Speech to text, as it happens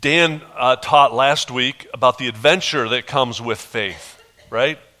Dan taught last week about the adventure that comes with faith,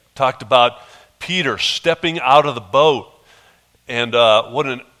 right? Talked about Peter stepping out of the boat and what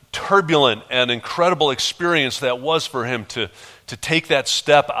a turbulent and incredible experience that was for him to take that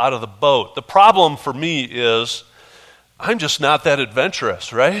step out of the boat. The problem for me is I'm just not that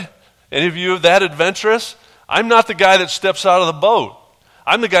adventurous, right? Any of you that adventurous? I'm not the guy that steps out of the boat.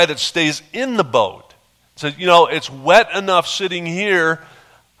 I'm the guy that stays in the boat. So, it's wet enough sitting here.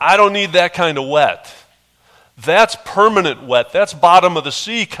 I don't need that kind of wet. That's permanent wet. That's bottom of the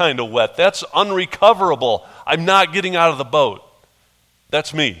sea kind of wet. That's unrecoverable. I'm not getting out of the boat.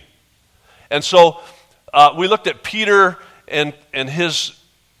 That's me. And so we looked at Peter and his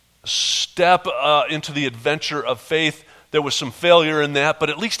step into the adventure of faith. There was some failure in that, but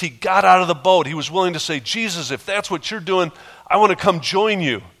at least he got out of the boat. He was willing to say, Jesus, if that's what you're doing, I want to come join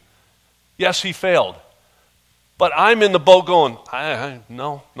you. Yes, he failed. But I'm in the boat going,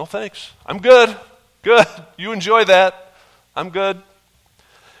 no thanks. I'm good. Good. You enjoy that. I'm good.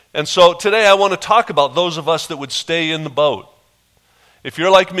 And so today I want to talk about those of us that would stay in the boat. If you're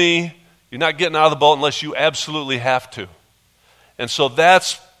like me, you're not getting out of the boat unless you absolutely have to. And so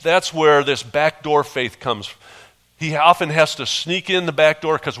that's where this backdoor faith comes. He often has to sneak in the back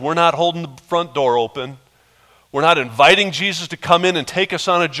door because we're not holding the front door open. We're not inviting Jesus to come in and take us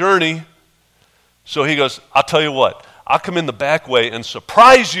on a journey. So he goes, I'll tell you what, I'll come in the back way and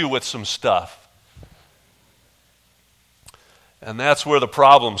surprise you with some stuff. And that's where the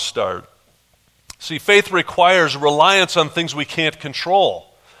problems start. See, faith requires reliance on things we can't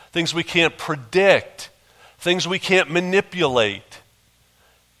control, things we can't predict, things we can't manipulate.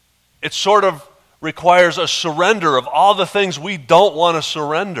 It sort of requires a surrender of all the things we don't want to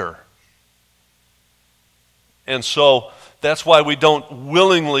surrender. And so that's why we don't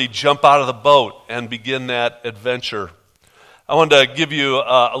willingly jump out of the boat and begin that adventure. I wanted to give you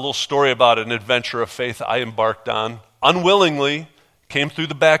a little story about an adventure of faith I embarked on. Unwillingly, came through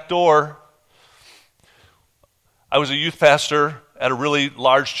the back door. I was a youth pastor at a really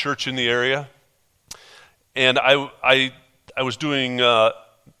large church in the area. And I was doing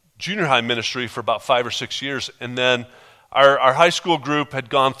junior high ministry for about 5 or 6 years. And then our high school group had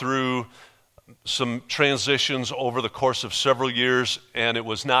gone through some transitions over the course of several years, and it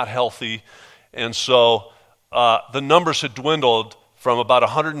was not healthy. And so the numbers had dwindled from about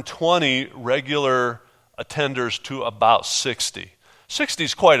 120 regular attenders to about 60. 60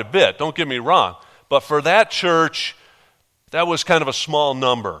 is quite a bit, don't get me wrong. But for that church, that was kind of a small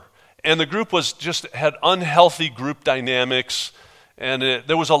number. And the group had unhealthy group dynamics, and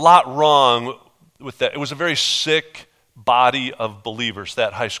there was a lot wrong with that. It was a very sick body of believers,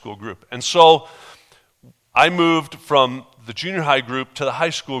 that high school group. And so I moved from the junior high group to the high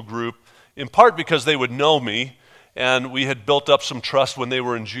school group, in part because they would know me, and we had built up some trust when they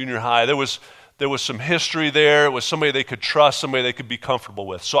were in junior high. There was some history there. It was somebody they could trust, somebody they could be comfortable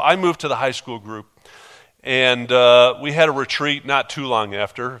with. So I moved to the high school group, and we had a retreat not too long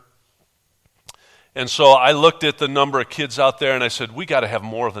after. And so I looked at the number of kids out there, and I said, we got to have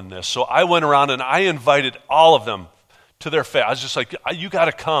more than this. So I went around, and I invited all of them to their faith. I was just like, you got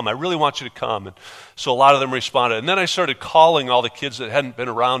to come. I really want you to come. And so a lot of them responded. And then I started calling all the kids that hadn't been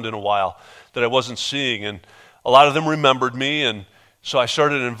around in a while that I wasn't seeing. And a lot of them remembered me. And so I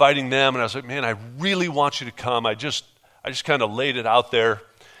started inviting them. And I was like, man, I really want you to come. I just kind of laid it out there.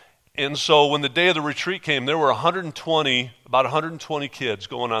 And so when the day of the retreat came, there were about 120 kids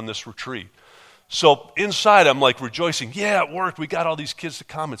going on this retreat. So inside, I'm like rejoicing. Yeah, it worked. We got all these kids to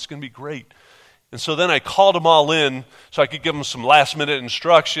come. It's going to be great. And so then I called them all in so I could give them some last-minute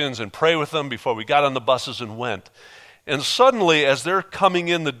instructions and pray with them before we got on the buses and went. And suddenly, as they're coming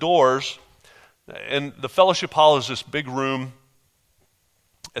in the doors, and the fellowship hall is this big room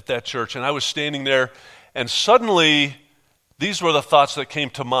at that church, and I was standing there, and suddenly, these were the thoughts that came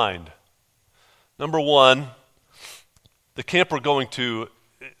to mind. Number one, the camp we're going to,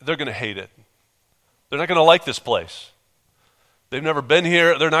 they're going to hate it. They're not going to like this place. They've never been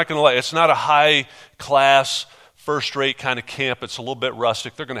here. They're not going to like it. It's not a high-class, first-rate kind of camp. It's a little bit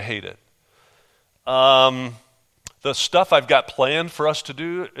rustic. They're going to hate it. The stuff I've got planned for us to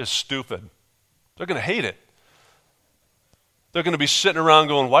do is stupid. They're going to hate it. They're going to be sitting around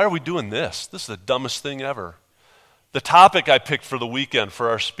going, why are we doing this? This is the dumbest thing ever. The topic I picked for the weekend for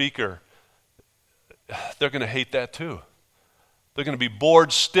our speaker, they're going to hate that too. They're going to be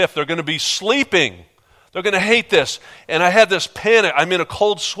bored stiff. They're going to be sleeping. They're going to hate this. And I had this panic. I'm in a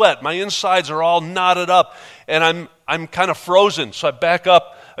cold sweat. My insides are all knotted up, and I'm kind of frozen. So I back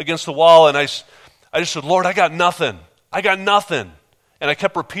up against the wall, and I just said, Lord, I got nothing. I got nothing. And I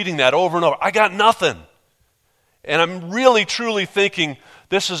kept repeating that over and over. I got nothing. And I'm really, truly thinking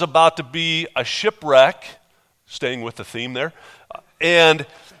This is about to be a shipwreck, staying with the theme there, and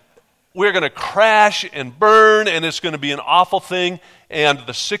we're going to crash and burn, and it's going to be an awful thing, and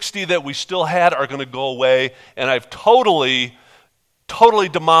the 60 that we still had are going to go away, and I've totally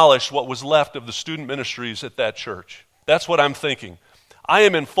demolished what was left of the student ministries at that church. That's what I'm thinking. I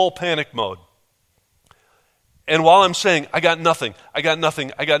am in full panic mode. And while I'm saying, I got nothing,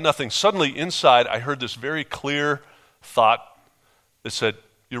 suddenly inside I heard this very clear thought that said,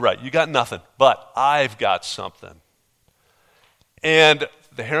 you're right, you got nothing, but I've got something. And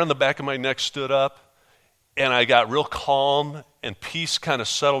the hair on the back of my neck stood up, and I got real calm, and peace kind of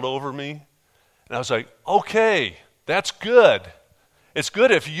settled over me. And I was like, okay, that's good. It's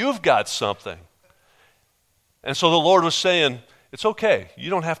good if you've got something. And so the Lord was saying, it's okay, you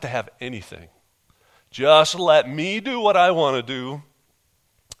don't have to have anything. Just let me do what I want to do,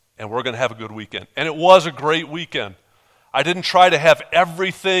 and we're going to have a good weekend. And it was a great weekend. I didn't try to have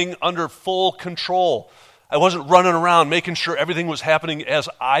everything under full control. I wasn't running around making sure everything was happening as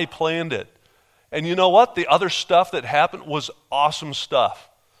I planned it. And you know what? The other stuff that happened was awesome stuff.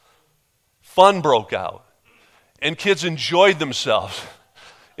 Fun broke out, and kids enjoyed themselves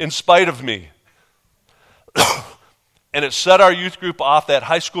in spite of me. And it set our youth group off, that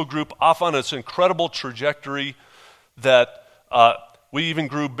high school group, off on its incredible trajectory that we even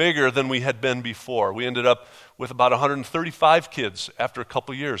grew bigger than we had been before. We ended up with about 135 kids after a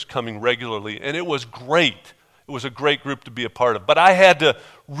couple years coming regularly, and it was great. It was a great group to be a part of. But I had to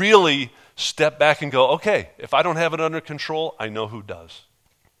really step back and go, okay, if I don't have it under control, I know who does.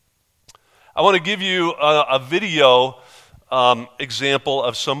 I want to give you a video example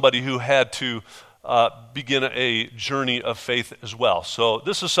of somebody who had to begin a journey of faith as well. So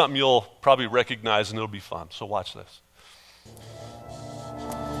this is something you'll probably recognize, and it'll be fun. So watch this.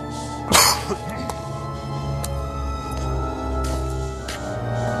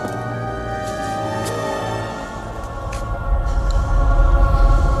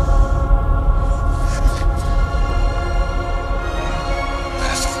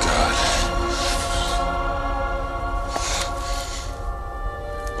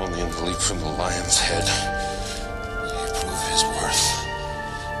 From the lion's head, you prove his worth.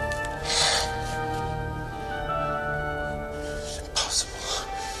 Impossible.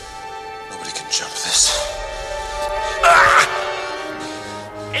 Nobody can jump this. Ah!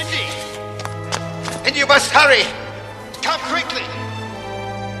 Indy, you must hurry. Come quickly.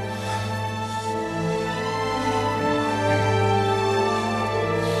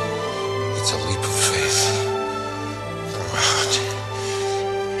 It's a leap of faith.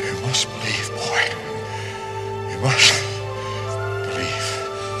 You must believe, boy. You must believe.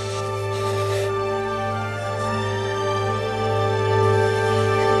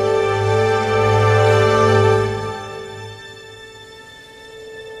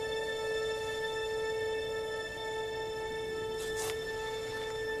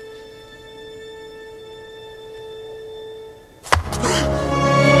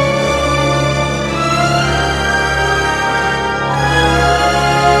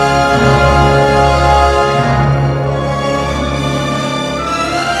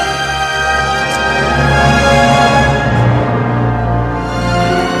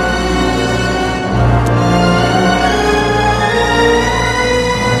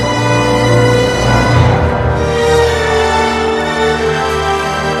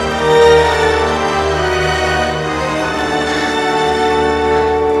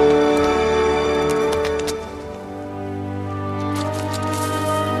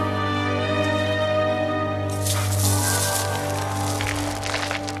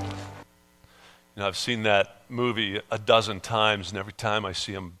 I've seen that movie a dozen times, and every time I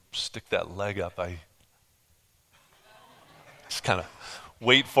see him stick that leg up, I just kind of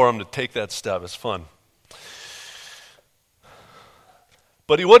wait for him to take that step. It's fun.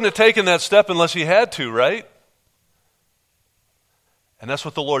 But he wouldn't have taken that step unless he had to, right? And that's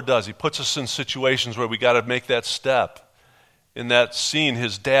what the Lord does. He puts us in situations where we got to make that step. In that scene,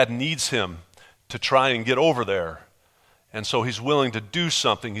 his dad needs him to try and get over there. And so he's willing to do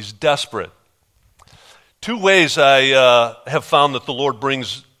something. He's desperate. Two ways I have found that the Lord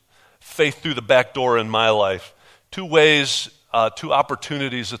brings faith through the back door in my life. Two ways, two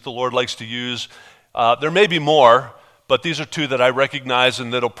opportunities that the Lord likes to use. There may be more, but these are two that I recognize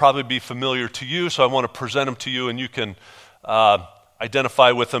and that'll probably be familiar to you, so I want to present them to you, and you can identify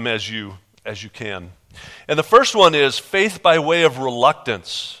with them as you can. And the first one is faith by way of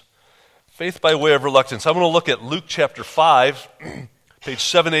reluctance. Faith by way of reluctance. I'm going to look at Luke chapter 5, page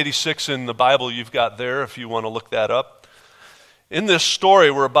 786 in the Bible you've got there if you want to look that up. In this story,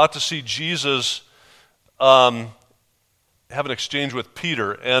 we're about to see Jesus have an exchange with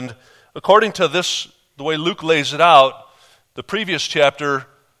Peter. And according to this, the way Luke lays it out, the previous chapter,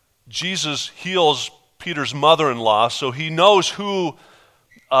 Jesus heals Peter's mother-in-law, so he knows who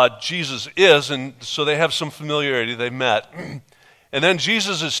Jesus is, and so they have some familiarity. They met. And then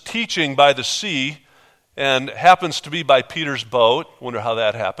Jesus is teaching by the sea, and happens to be by Peter's boat. Wonder how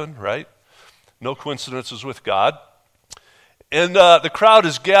that happened, right? No coincidences with God. And the crowd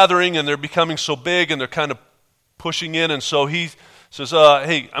is gathering, and they're becoming so big, and they're kind of pushing in, and so he says,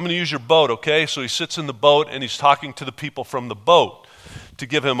 hey, I'm going to use your boat, okay? So he sits in the boat, and he's talking to the people from the boat to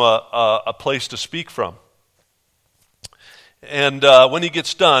give him a place to speak from. And when he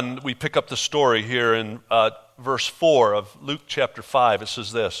gets done, we pick up the story here in verse 4 of Luke chapter 5. It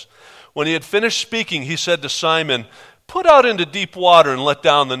says this: When he had finished speaking, he said to Simon, "Put out into deep water and let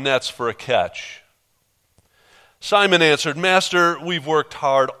down the nets for a catch." Simon answered, "Master, we've worked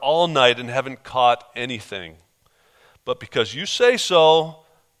hard all night and haven't caught anything. But because you say so,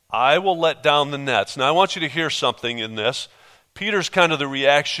 I will let down the nets." Now I want you to hear something in this. Peter's kind of the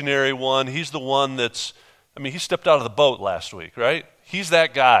reactionary one. He's the one he stepped out of the boat last week, right? He's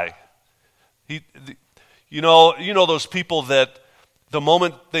that guy. You know those people that the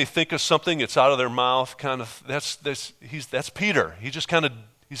moment they think of something, it's out of their mouth, kind of. That's Peter.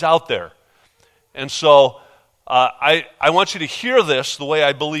 He's out there. And so I want you to hear this the way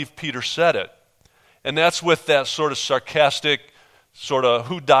I believe Peter said it. And that's with that sort of sarcastic, sort of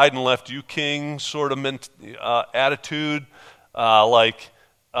who died and left you king sort of attitude. There's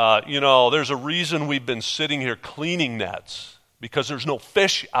a reason we've been sitting here cleaning nets, because there's no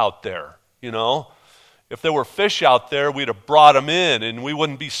fish out there, If there were fish out there, we'd have brought them in, and we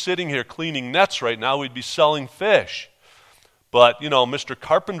wouldn't be sitting here cleaning nets right now. We'd be selling fish. But, Mr.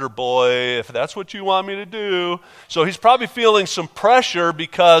 Carpenter boy, if that's what you want me to do. So he's probably feeling some pressure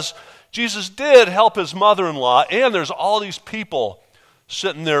because Jesus did help his mother-in-law, and there's all these people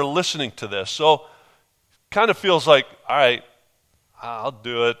sitting there listening to this. So kind of feels like, all right, I'll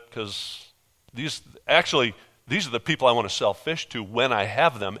do it, because these are the people I want to sell fish to when I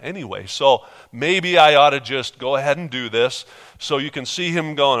have them anyway. So maybe I ought to just go ahead and do this. So you can see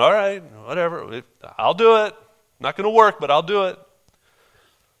him going, all right, whatever, I'll do it. Not going to work, but I'll do it.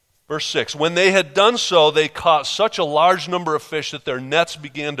 Verse 6, when they had done so, they caught such a large number of fish that their nets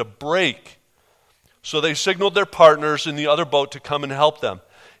began to break. So they signaled their partners in the other boat to come and help them.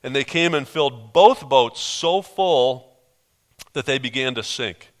 And they came and filled both boats so full that they began to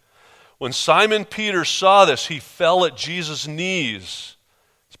sink. When Simon Peter saw this, he fell at Jesus' knees.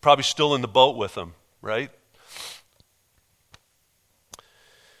 He's probably still in the boat with them, right?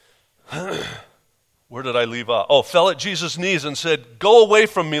 Where did I leave off? Fell at Jesus' knees and said, "Go away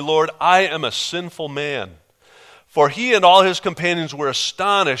from me, Lord, I am a sinful man." For he and all his companions were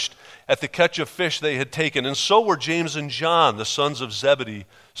astonished at the catch of fish they had taken, and so were James and John, the sons of Zebedee,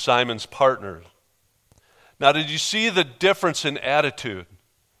 Simon's partners. Now, did you see the difference in attitude?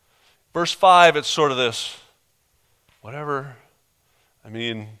 Verse 5, it's sort of this, whatever,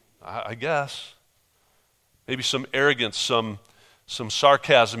 I guess. Maybe some arrogance, some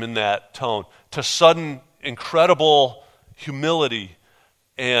sarcasm in that tone, to sudden incredible humility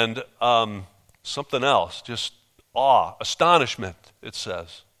and something else, just awe, astonishment, it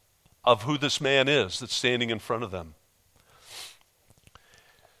says, of who this man is that's standing in front of them.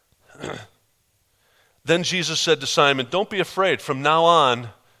 Then Jesus said to Simon, "Don't be afraid. From now on,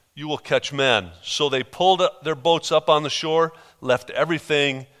 you will catch men." So they pulled their boats up on the shore, left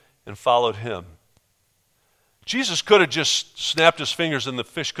everything, and followed him. Jesus could have just snapped his fingers and the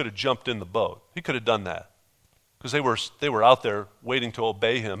fish could have jumped in the boat. He could have done that because they were out there waiting to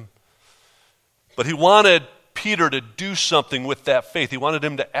obey him. But he wanted Peter to do something with that faith. He wanted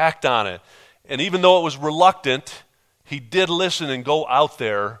him to act on it. And even though it was reluctant, he did listen and go out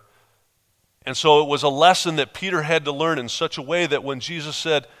there. And so it was a lesson that Peter had to learn in such a way that when Jesus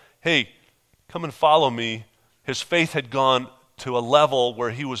said, "Hey, come and follow me," his faith had gone to a level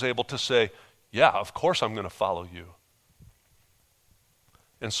where he was able to say, "Yeah, of course I'm going to follow you."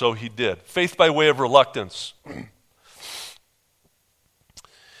 And so he did. Faith by way of reluctance.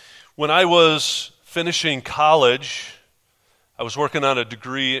 When I was finishing college, I was working on a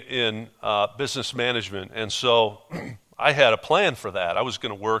degree in business management, and so I had a plan for that. I was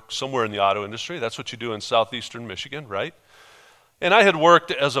going to work somewhere in the auto industry. That's what you do in southeastern Michigan, right? And I had worked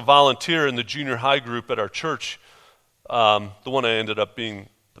as a volunteer in the junior high group at our church, the one I ended up being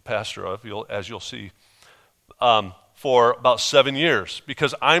the pastor of, as you'll see, for about 7 years,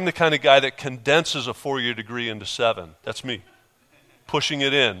 because I'm the kind of guy that condenses a 4-year degree into 7. That's me, pushing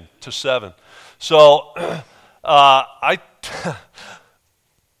it in to 7. So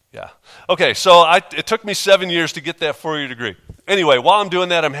Okay, so it took me 7 years to get that 4-year degree. Anyway, while I'm doing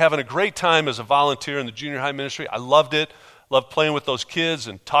that, I'm having a great time as a volunteer in the junior high ministry. I loved it. Loved playing with those kids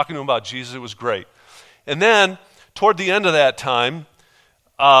and talking to them about Jesus. It was great. And then, toward the end of that time,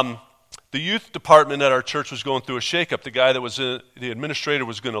 the youth department at our church was going through a shakeup. The guy that was the administrator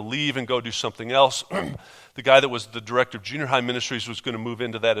was going to leave and go do something else. The guy that was the director of junior high ministries was going to move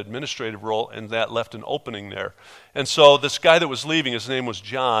into that administrative role, and that left an opening there. And so this guy that was leaving, his name was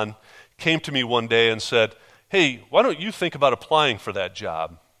John, came to me one day and said, "Hey, why don't you think about applying for that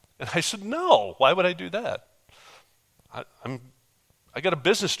job?" And I said, "No, why would I do that? I got a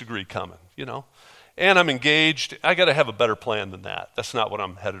business degree coming, and I'm engaged. I got to have a better plan than that. That's not what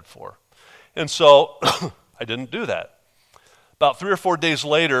I'm headed for." And so I didn't do that. About 3 or 4 days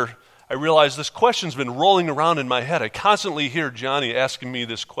later, I realized this question's been rolling around in my head. I constantly hear Johnny asking me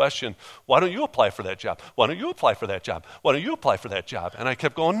this question, "Why don't you apply for that job? Why don't you apply for that job? Why don't you apply for that job?" And I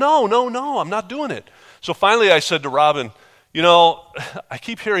kept going, no, I'm not doing it. So finally I said to Robin, I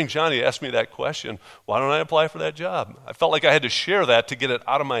keep hearing Johnny ask me that question, "Why don't I apply for that job?" I felt like I had to share that to get it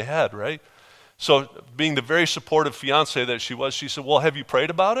out of my head, right? So being the very supportive fiance that she was, she said, "Well, have you prayed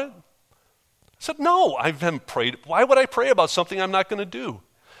about it?" I said, "No, I haven't prayed. Why would I pray about something I'm not going to do?"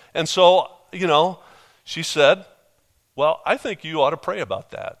 And so, she said, "Well, I think you ought to pray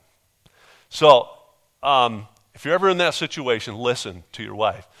about that." So if you're ever in that situation, listen to your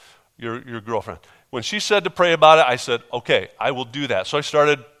wife, your girlfriend. When she said to pray about it, I said, "Okay, I will do that." So I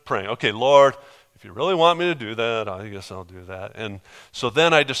started praying. "Okay, Lord, if you really want me to do that, I guess I'll do that." And so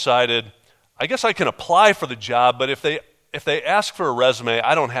then I decided, I guess I can apply for the job, but if they ask for a resume,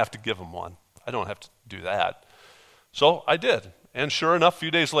 I don't have to give them one. I don't have to do that. So I did. And sure enough, a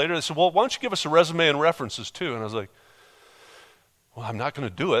few days later, they said, "Well, why don't you give us a resume and references too?" And I was like, "Well, I'm not going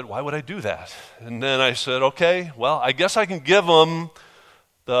to do it. Why would I do that?" And then I said, "Okay, well, I guess I can give them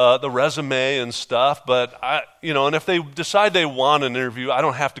the resume and stuff, but and if they decide they want an interview, I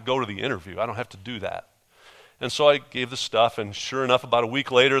don't have to go to the interview. I don't have to do that." And so I gave the stuff, and sure enough, about a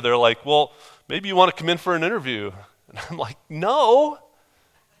week later, they're like, "Well, maybe you want to come in for an interview." And I'm like, "No,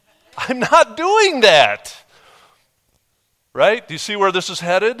 I'm not doing that." Right? Do you see where this is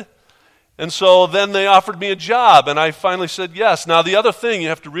headed? And so then they offered me a job, and I finally said yes. Now, the other thing you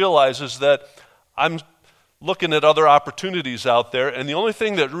have to realize is that I'm looking at other opportunities out there, and the only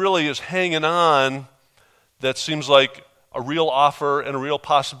thing that really is hanging on that seems like a real offer and a real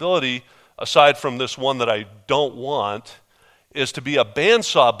possibility, aside from this one that I don't want, is to be a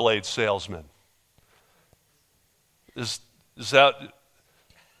bandsaw blade salesman. Is that...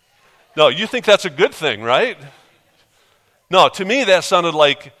 No, you think that's a good thing, right? No, to me that sounded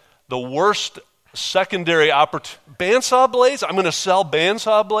like the worst secondary opportunity. Bandsaw blades? I'm going to sell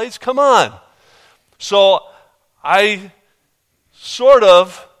bandsaw blades? Come on. So I sort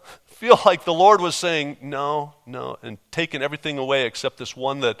of feel like the Lord was saying no, and taking everything away except this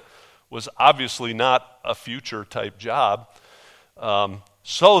one that was obviously not a future type job,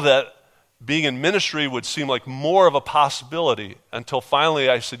 so that being in ministry would seem like more of a possibility, until finally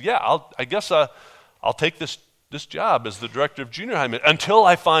I said, "Yeah, I guess I'll take this job as the director of junior high until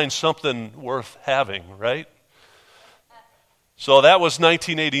I find something worth having," right? So that was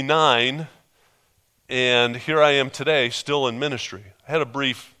 1989, and here I am today, still in ministry. I had a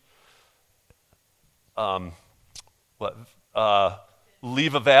brief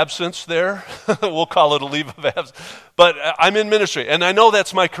leave of absence there. We'll call it a leave of absence. But I'm in ministry, and I know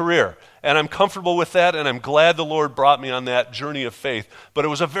that's my career, and I'm comfortable with that, and I'm glad the Lord brought me on that journey of faith. But it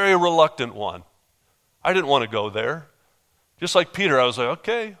was a very reluctant one. I didn't want to go there. Just like Peter, I was like,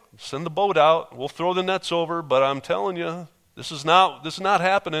 "Okay, send the boat out. We'll throw the nets over, but I'm telling you, this is not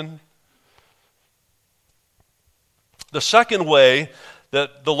happening." The second way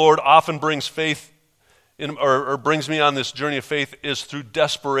that the Lord often brings faith in, or brings me on this journey of faith, is through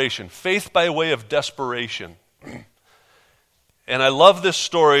desperation. Faith by way of desperation. And I love this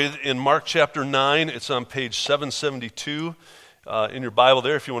story in Mark chapter 9. It's on page 772 in your Bible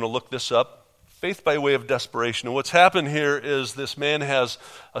there if you want to look this up. Faith by way of desperation. And what's happened here is this man has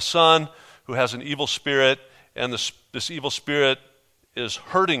a son who has an evil spirit, and this evil spirit is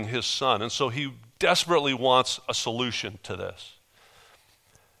hurting his son. And so he desperately wants a solution to this.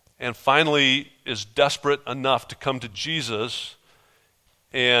 And finally is desperate enough to come to Jesus.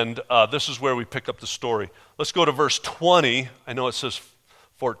 And this is where we pick up the story. Let's go to verse 20. I know it says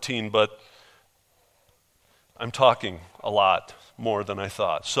 14, but I'm talking a lot more than I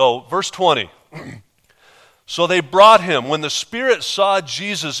thought. So verse 20. So they brought him. When the spirit saw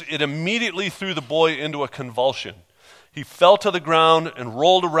Jesus, it immediately threw the boy into a convulsion. He fell to the ground and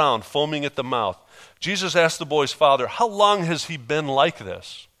rolled around, foaming at the mouth. Jesus asked the boy's father, "How long has he been like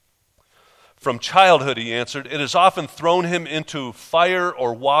this?" From childhood, he answered. It has often thrown him into fire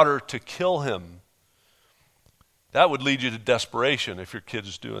or water to kill him. That would lead you to desperation if your kid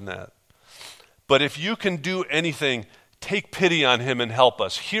is doing that. But if you can do anything, take pity on him and help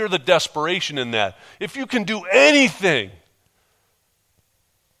us. Hear the desperation in that. If you can do anything,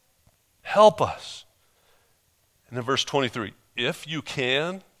 help us. And then verse 23, if you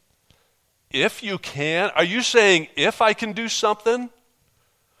can, are you saying if I can do something?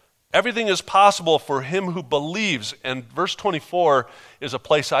 Everything is possible for him who believes. And verse 24 is a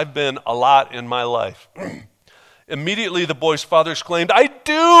place I've been a lot in my life. Immediately the boy's father exclaimed, I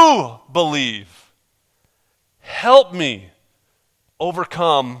do believe. Help me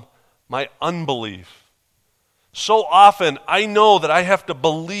overcome my unbelief. So often I know that I have to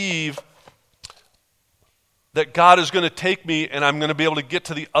believe that God is going to take me and I'm going to be able to get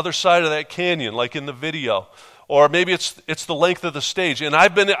to the other side of that canyon, like in the video. Or maybe it's the length of the stage. And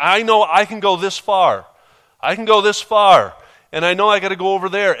I know I can go this far. I can go this far. And I know I got to go over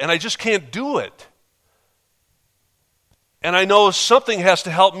there. And I just can't do it. And I know something has to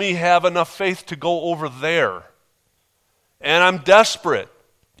help me have enough faith to go over there. And I'm desperate.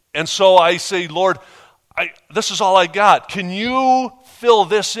 And so I say, Lord, this is all I got. Can you fill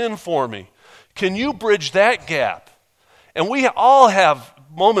this in for me? Can you bridge that gap? And we all have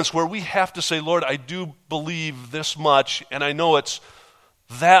moments where we have to say, Lord, I do believe this much, and I know it's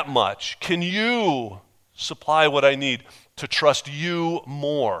that much. Can you supply what I need to trust you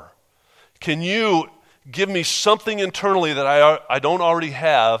more? Can you give me something internally that I don't already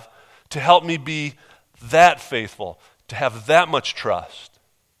have to help me be that faithful, to have that much trust?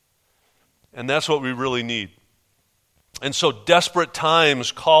 And that's what we really need. And so desperate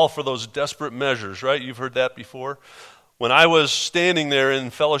times call for those desperate measures, right? You've heard that before. When I was standing there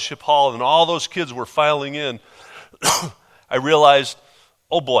in fellowship hall and all those kids were filing in, I realized,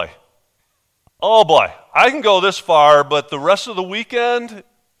 oh boy, I can go this far, but the rest of the weekend,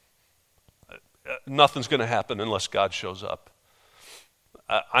 nothing's going to happen unless God shows up.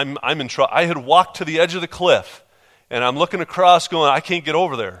 I'm in trouble. I had walked to the edge of the cliff, and I'm looking across going, I can't get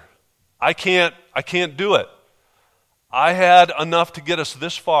over there. I can't do it. I had enough to get us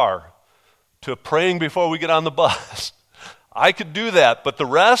this far, to praying before we get on the bus. I could do that, but the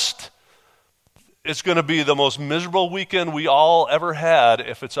rest, it's going to be the most miserable weekend we all ever had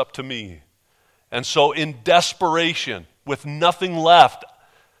if it's up to me. And so in desperation, with nothing left,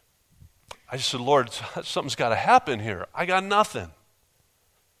 I just said, Lord, something's got to happen here. I got nothing.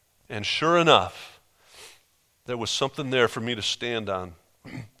 And sure enough, there was something there for me to stand on.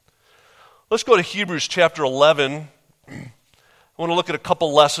 Let's go to Hebrews chapter 11. I want to look at a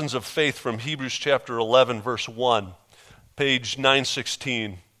couple lessons of faith from Hebrews chapter 11, verse 1. Page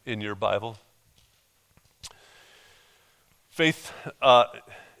 916 in your Bible. Faith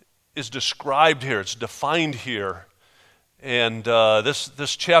is described here. It's defined here. And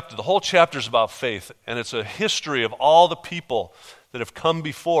this chapter, the whole chapter is about faith. And it's a history of all the people that have come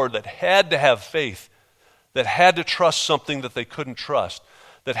before that had to have faith, that had to trust something that they couldn't trust,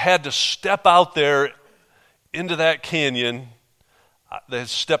 that had to step out there into that canyon, that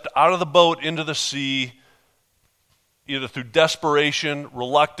stepped out of the boat into the sea, either through desperation,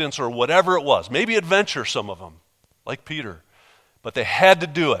 reluctance, or whatever it was. Maybe adventure, some of them, like Peter. But they had to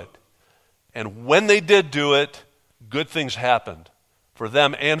do it. And when they did do it, good things happened for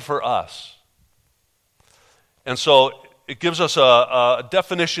them and for us. And so it gives us a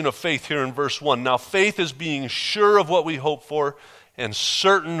definition of faith here in verse 1. Now faith is being sure of what we hope for and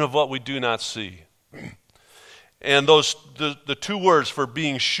certain of what we do not see. And the two words for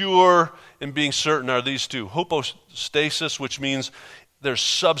being sure and being certain are these two. Hypostasis, which means there's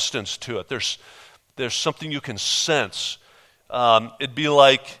substance to it. There's something you can sense. It'd be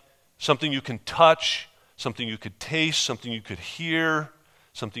like something you can touch, something you could taste, something you could hear,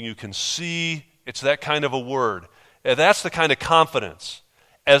 something you can see. It's that kind of a word. And that's the kind of confidence.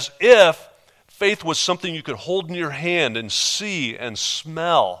 As if faith was something you could hold in your hand and see and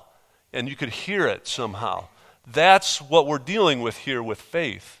smell, and you could hear it somehow. That's what we're dealing with here with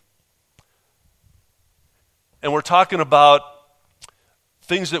faith. And we're talking about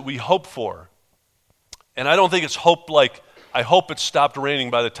things that we hope for. And I don't think it's hope like, I hope it stopped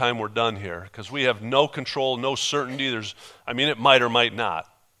raining by the time we're done here, because we have no control, no certainty. It might or might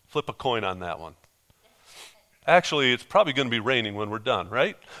not. Flip a coin on that one. Actually, it's probably going to be raining when we're done,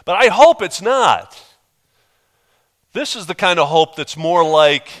 right? But I hope it's not. This is the kind of hope that's more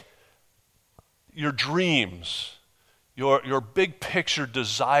like your dreams, your big picture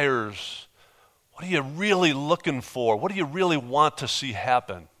desires. What are you really looking for? What do you really want to see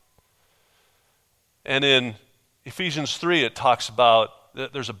happen? And in Ephesians 3, it talks about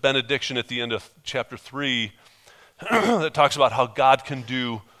there's a benediction at the end of chapter 3 that talks about how God can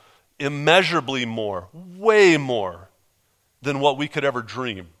do immeasurably more, way more than what we could ever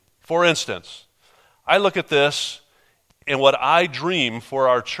dream. For instance, I look at this and what I dream for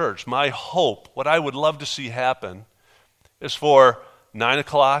our church, my hope, what I would love to see happen is for 9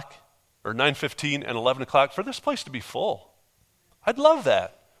 o'clock or 9:15 and 11 o'clock for this place to be full. I'd love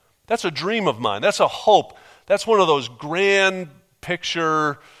that. That's a dream of mine. That's a hope. That's one of those grand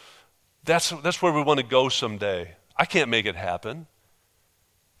picture, that's where we want to go someday. I can't make it happen.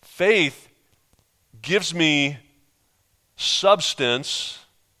 Faith gives me substance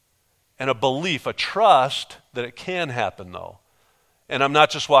and a belief, a trust that it can happen though. And I'm not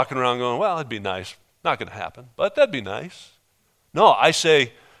just walking around going, well, it'd be nice. Not going to happen, but that'd be nice. No, I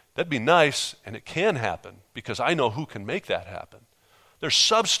say, that'd be nice and it can happen because I know who can make that happen. There's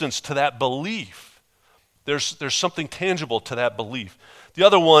substance to that belief. There's something tangible to that belief. The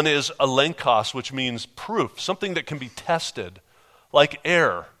other one is alenkos, which means proof, something that can be tested, like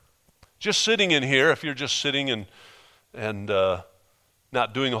air. Just sitting in here, if you're just sitting and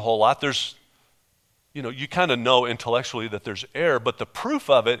not doing a whole lot, you kind of know intellectually that there's air, but the proof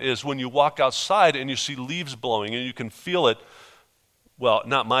of it is when you walk outside and you see leaves blowing and you can feel it. Well,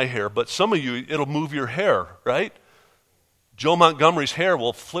 not my hair, but some of you, it'll move your hair, right? Joe Montgomery's hair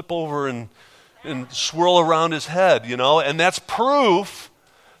will flip over and swirl around his head, and that's proof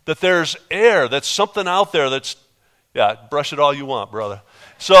that there's air, that's something out there brush it all you want, brother.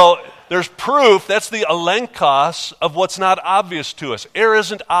 So there's proof, that's the alenkos of what's not obvious to us. Air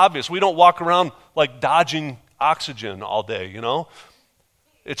isn't obvious. We don't walk around like dodging oxygen all day,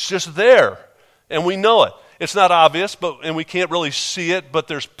 It's just there, and we know it. It's not obvious, and we can't really see it, but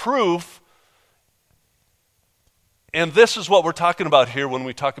there's proof. And this is what we're talking about here when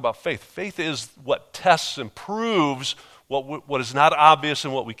we talk about faith. Faith is what tests and proves what is not obvious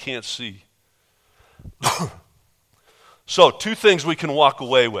and what we can't see. So, 2 things we can walk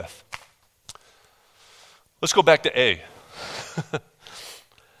away with. Let's go back to A.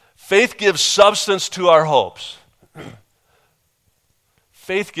 Faith gives substance to our hopes.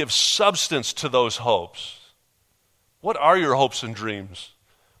 Faith gives substance to those hopes. What are your hopes and dreams?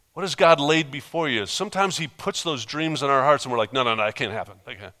 What has God laid before you? Sometimes he puts those dreams in our hearts and we're like, no, that can't happen.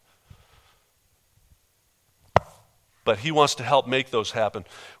 That can't. But he wants to help make those happen.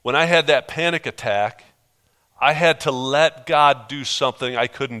 When I had that panic attack, I had to let God do something I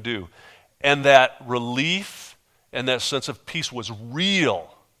couldn't do. And that relief and that sense of peace was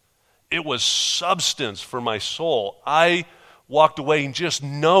real. It was substance for my soul. I walked away just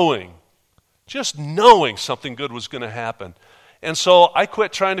knowing something good was going to happen. And so I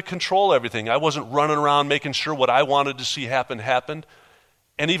quit trying to control everything. I wasn't running around making sure what I wanted to see happened.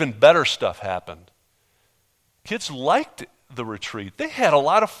 And even better stuff happened. Kids liked the retreat. They had a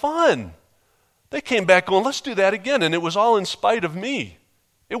lot of fun. They came back going, let's do that again. And it was all in spite of me.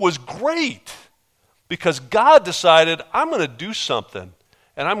 It was great. Because God decided, I'm going to do something.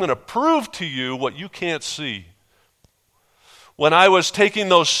 And I'm going to prove to you what you can't see. When I was taking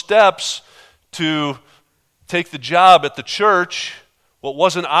those steps to take the job at the church, what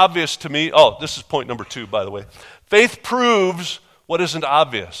wasn't obvious to me, this is point number 2, by the way. Faith proves what isn't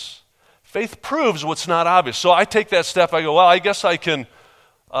obvious. Faith proves what's not obvious. So I take that step, I go, well, I guess I can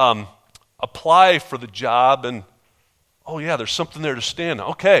apply for the job, and there's something there to stand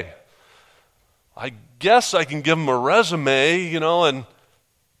on. Okay, I guess I can give them a resume, and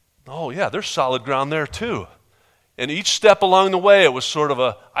there's solid ground there too. And each step along the way, it was sort of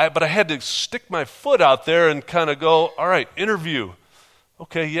but I had to stick my foot out there and kind of go, all right, interview.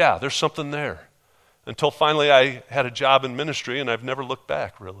 Okay, there's something there. Until finally I had a job in ministry, and I've never looked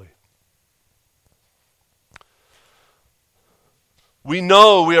back, really. We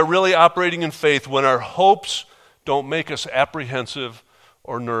know we are really operating in faith when our hopes don't make us apprehensive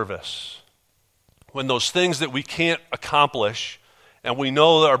or nervous. When those things that we can't accomplish and we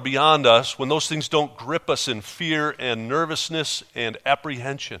know are beyond us, when those things don't grip us in fear and nervousness and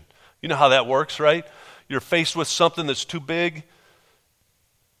apprehension. You know how that works, right? You're faced with something that's too big.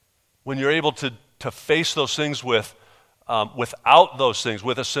 When you're able to face those things without those things,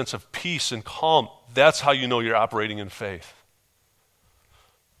 with a sense of peace and calm, that's how you know you're operating in faith.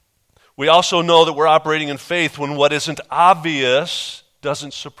 We also know that we're operating in faith when what isn't obvious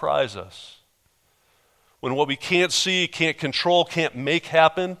doesn't surprise us. When what we can't see, can't control, can't make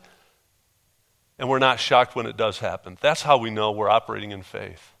happen, and we're not shocked when it does happen. That's how we know we're operating in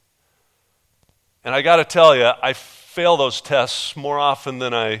faith. And I got to tell you, I fail those tests more often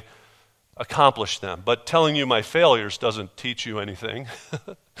than I accomplish them. But telling you my failures doesn't teach you anything.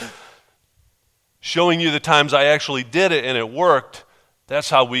 Showing you the times I actually did it and it worked, That's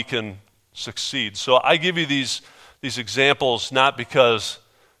how we can succeed. So I give you these examples not because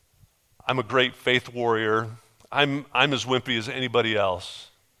I'm a great faith warrior. I'm as wimpy as anybody else.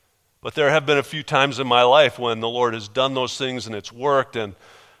 But there have been a few times in my life when the Lord has done those things and it's worked, and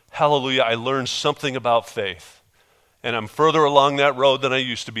hallelujah, I learned something about faith. And I'm further along that road than I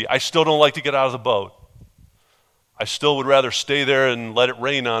used to be. I still don't like to get out of the boat. I still would rather stay there and let it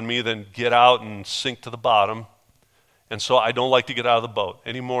rain on me than get out and sink to the bottom. And so I don't like to get out of the boat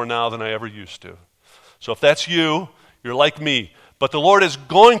any more now than I ever used to. So if that's you, you're like me. But the Lord is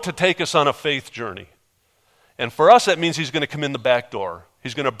going to take us on a faith journey. And for us, that means he's going to come in the back door.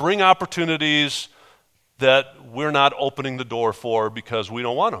 He's going to bring opportunities that we're not opening the door for because we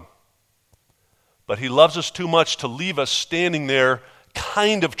don't want them. But he loves us too much to leave us standing there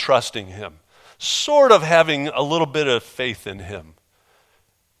kind of trusting him, sort of having a little bit of faith in him.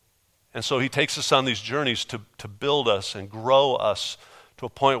 And so he takes us on these journeys to build us and grow us to a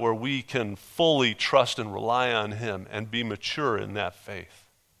point where we can fully trust and rely on him and be mature in that faith.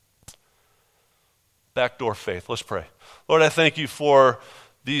 Backdoor faith. Let's pray. Lord, I thank you for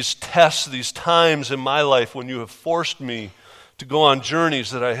these tests, these times in my life when you have forced me to go on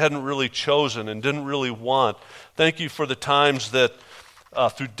journeys that I hadn't really chosen and didn't really want. Thank you for the times that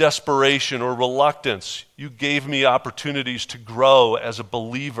through desperation or reluctance, you gave me opportunities to grow as a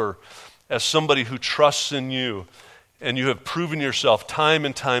believer, as somebody who trusts in you, and you have proven yourself time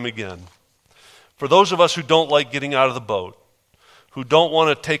and time again. For those of us who don't like getting out of the boat, who don't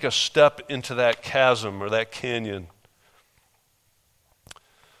want to take a step into that chasm or that canyon,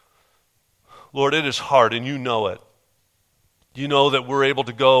 Lord, it is hard, and you know it. You know that we're able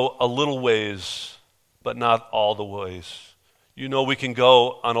to go a little ways, but not all the ways. You know we can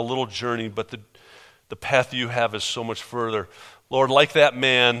go on a little journey, but the path you have is so much further. Lord, like that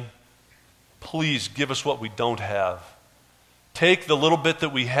man, please give us what we don't have. Take the little bit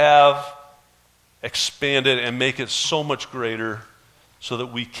that we have, expand it, and make it so much greater so that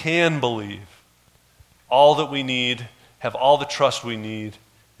we can believe all that we need, have all the trust we need.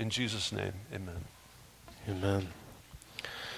 In Jesus' name, amen. Amen.